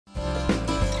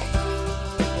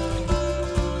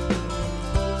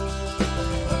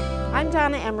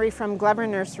I'm Donna Emery from Glover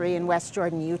Nursery in West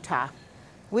Jordan, Utah.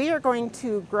 We are going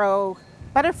to grow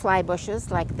butterfly bushes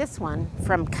like this one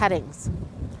from cuttings.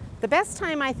 The best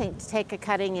time I think to take a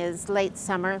cutting is late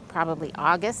summer, probably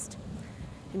August.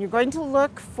 And you're going to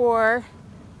look for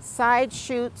side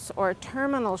shoots or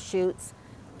terminal shoots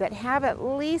that have at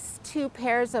least 2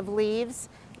 pairs of leaves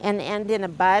and end in a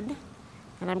bud.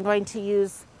 And I'm going to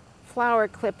use flower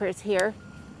clippers here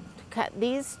to cut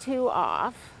these 2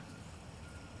 off.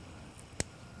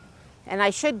 And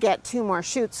I should get 2 more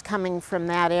shoots coming from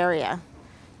that area.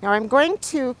 Now I'm going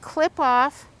to clip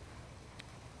off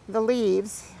the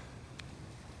leaves.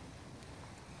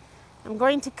 I'm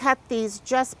going to cut these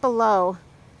just below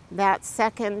that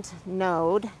second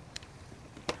node.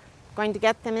 I'm going to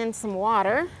get them in some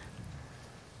water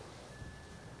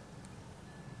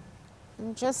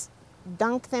and just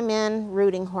dunk them in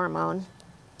rooting hormone,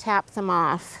 tap them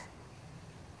off.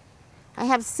 I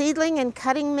have seedling and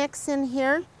cutting mix in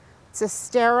here. It's a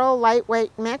sterile,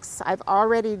 lightweight mix. I've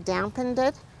already dampened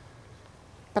it.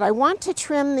 But I want to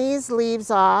trim these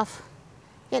leaves off.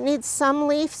 It needs some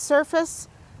leaf surface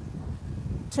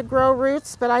to grow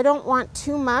roots, but I don't want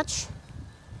too much.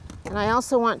 And I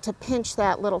also want to pinch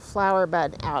that little flower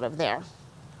bud out of there.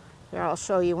 Here, I'll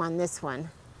show you on this one.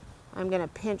 I'm going to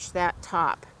pinch that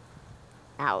top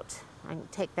out. I can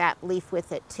take that leaf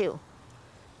with it too.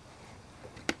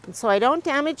 And so I don't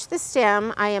damage the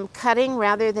stem. I am cutting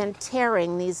rather than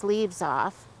tearing these leaves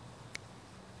off.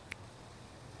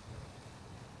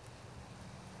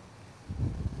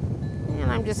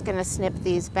 And I'm just going to snip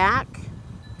these back,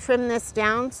 trim this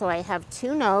down so I have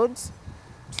 2 nodes,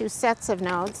 2 sets of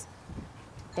nodes,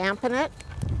 dampen it.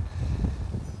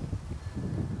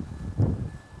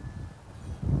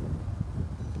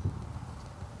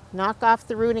 Knock off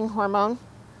the rooting hormone.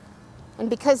 And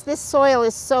because this soil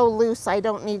is so loose, I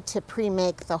don't need to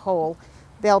pre-make the hole.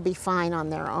 They'll be fine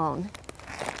on their own.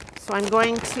 So I'm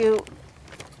going to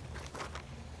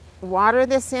water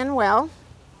this in well.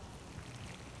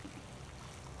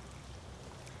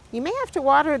 You may have to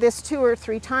water this 2 or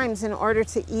 3 times in order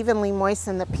to evenly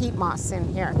moisten the peat moss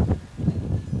in here.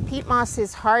 Peat moss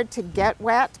is hard to get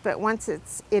wet, but once it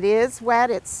is wet,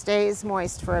 it stays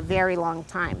moist for a very long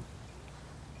time.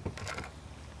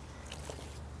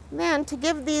 Then, to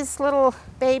give these little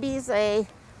babies a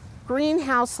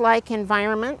greenhouse-like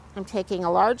environment, I'm taking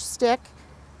a large stick,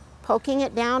 poking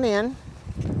it down in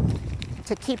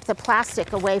to keep the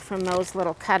plastic away from those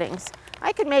little cuttings.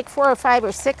 I could make 4 or 5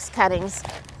 or 6 cuttings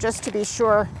just to be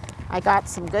sure I got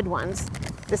some good ones.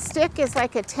 The stick is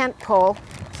like a tent pole,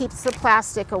 keeps the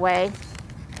plastic away.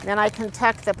 Then I can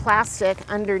tuck the plastic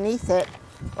underneath it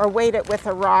or weight it with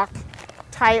a rock,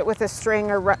 tie it with a string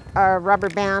or a rubber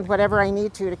band, whatever I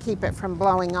need to keep it from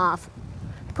blowing off.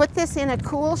 Put this in a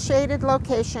cool shaded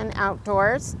location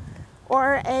outdoors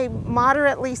or a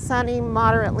moderately sunny,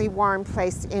 moderately warm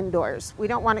place indoors. We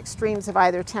don't want extremes of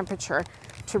either temperature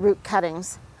to root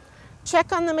cuttings.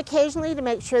 Check on them occasionally to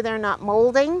make sure they're not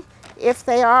molding. If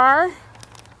they are,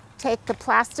 take the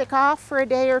plastic off for a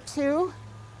day or 2,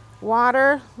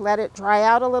 water, let it dry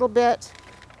out a little bit,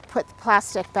 put the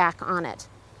plastic back on it.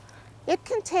 It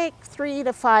can take 3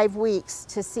 to 5 weeks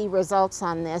to see results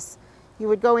on this. You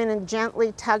would go in and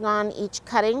gently tug on each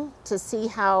cutting to see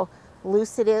how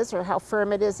loose it is or how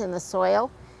firm it is in the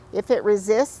soil. If it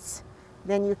resists,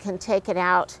 then you can take it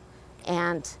out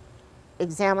and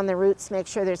examine the roots, make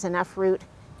sure there's enough root,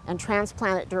 and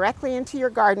transplant it directly into your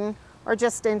garden or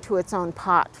just into its own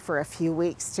pot for a few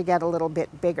weeks to get a little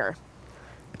bit bigger.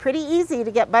 Pretty easy to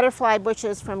get butterfly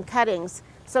bushes from cuttings,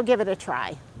 so give it a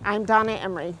try. I'm Donna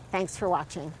Emery. Thanks for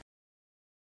watching.